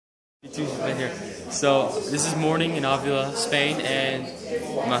Dude, been here. So this is morning in Avila, Spain, and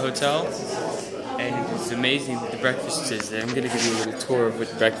my hotel, and it's amazing what the breakfast is. I'm gonna give you a little tour of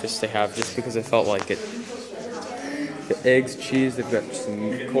what breakfast they have, just because I felt like it. The eggs, cheese. They've got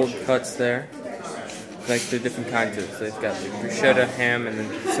some cold cuts there. Like the different kinds of. They've got the bruschetta ham and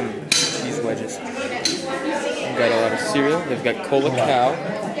then some cheese wedges. They've got a lot of cereal. They've got cola cow.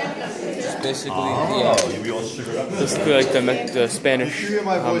 Basically, basically like the Spanish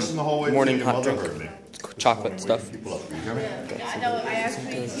morning hot drink, chocolate stuff.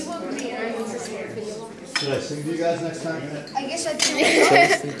 Should I sing to you guys next time? I guess I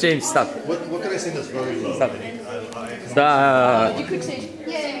do. James, stop. What can I sing that's very low? Stop. Stop. You could say,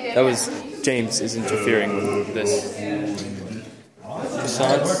 yeah. That was James is interfering with this.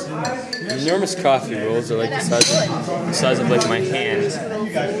 Croissants, enormous coffee rolls are like the size of like my hand.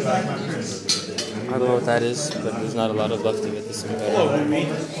 I don't know what that is, but there's not a lot of left of it. This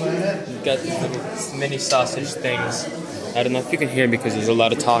You've got these little mini sausage things. I don't know if you can hear because there's a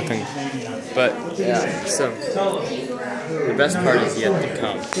lot of talking, but yeah. So the best part is yet to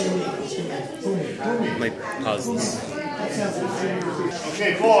come. Might pause this.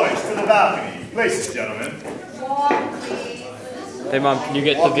 Okay, boys, to the balcony. Places, gentlemen. Hey, Mom, can you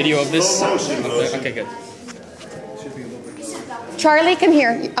get the video of this? Okay, good. Charlie, come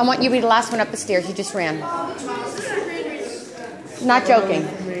here. I want you to be the last one up the stairs. You just ran. Not joking.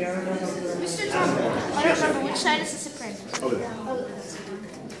 Mr. Tom, I don't remember which side is the Supreme.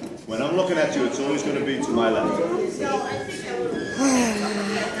 When I'm looking at you, it's always going to be to my left.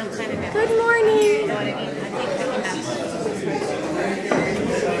 Good morning.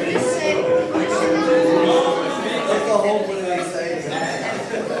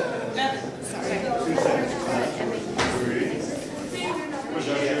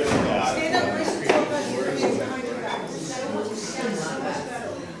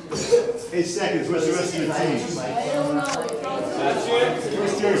 Eight seconds, where's the rest of your team?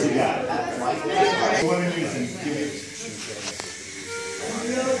 Where's Jersey guy? One of these and give me.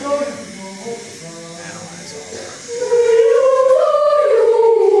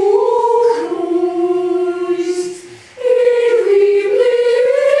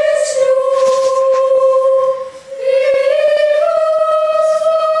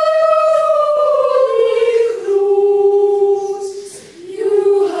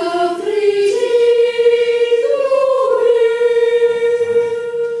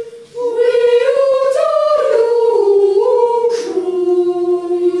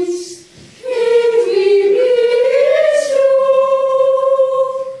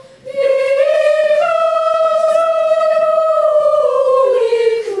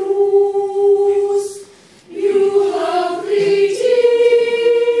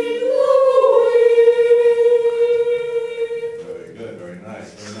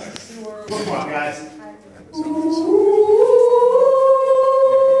 Come on, guys.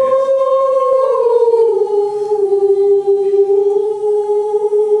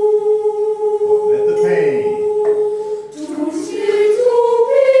 Let the pain.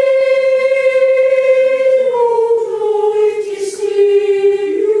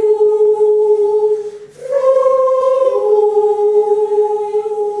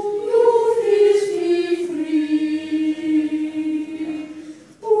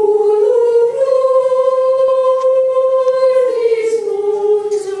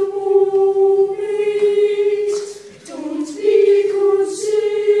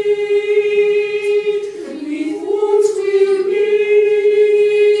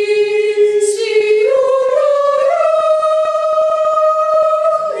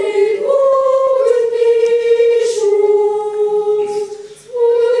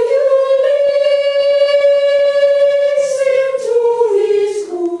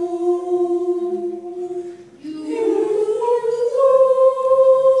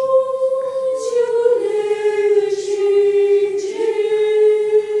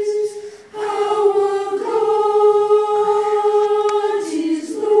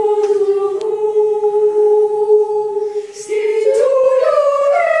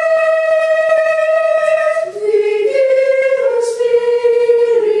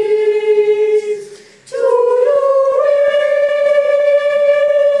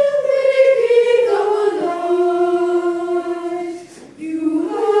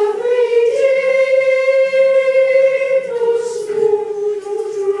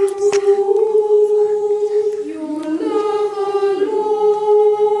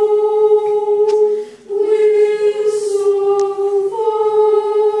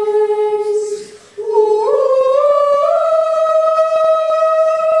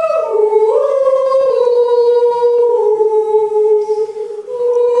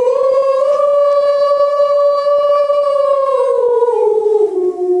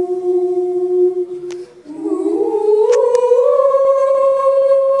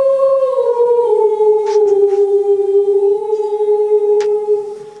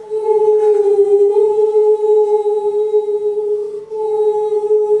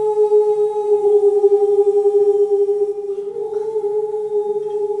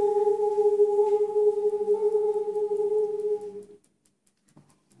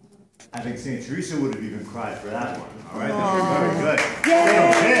 I think St. Teresa would have even cried for that one. All right, very good. Stay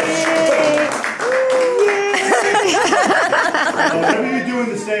on pitch. Whatever you're doing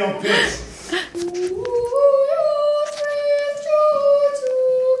to stay on pitch.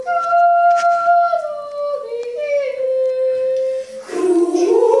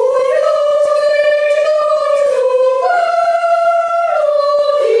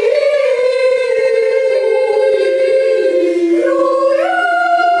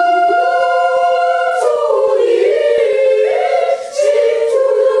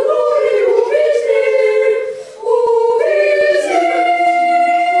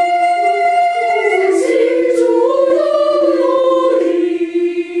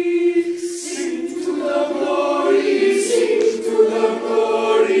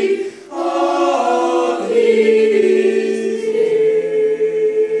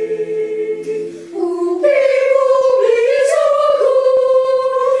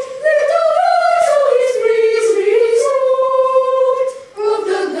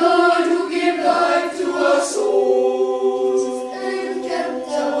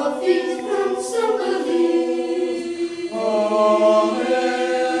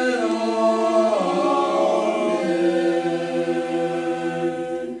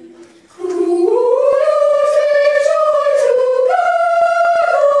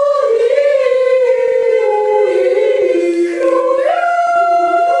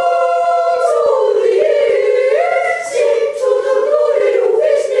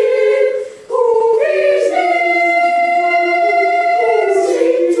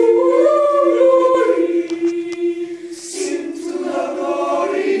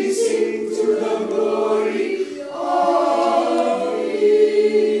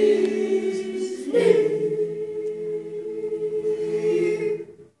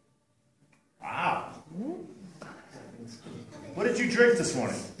 What did you drink this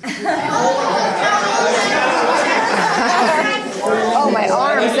morning? Oh, my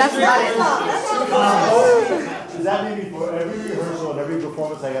arms, that's not it. Does that mean for every rehearsal and every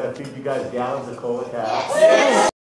performance I gotta feed you guys gallons of Cola Cats?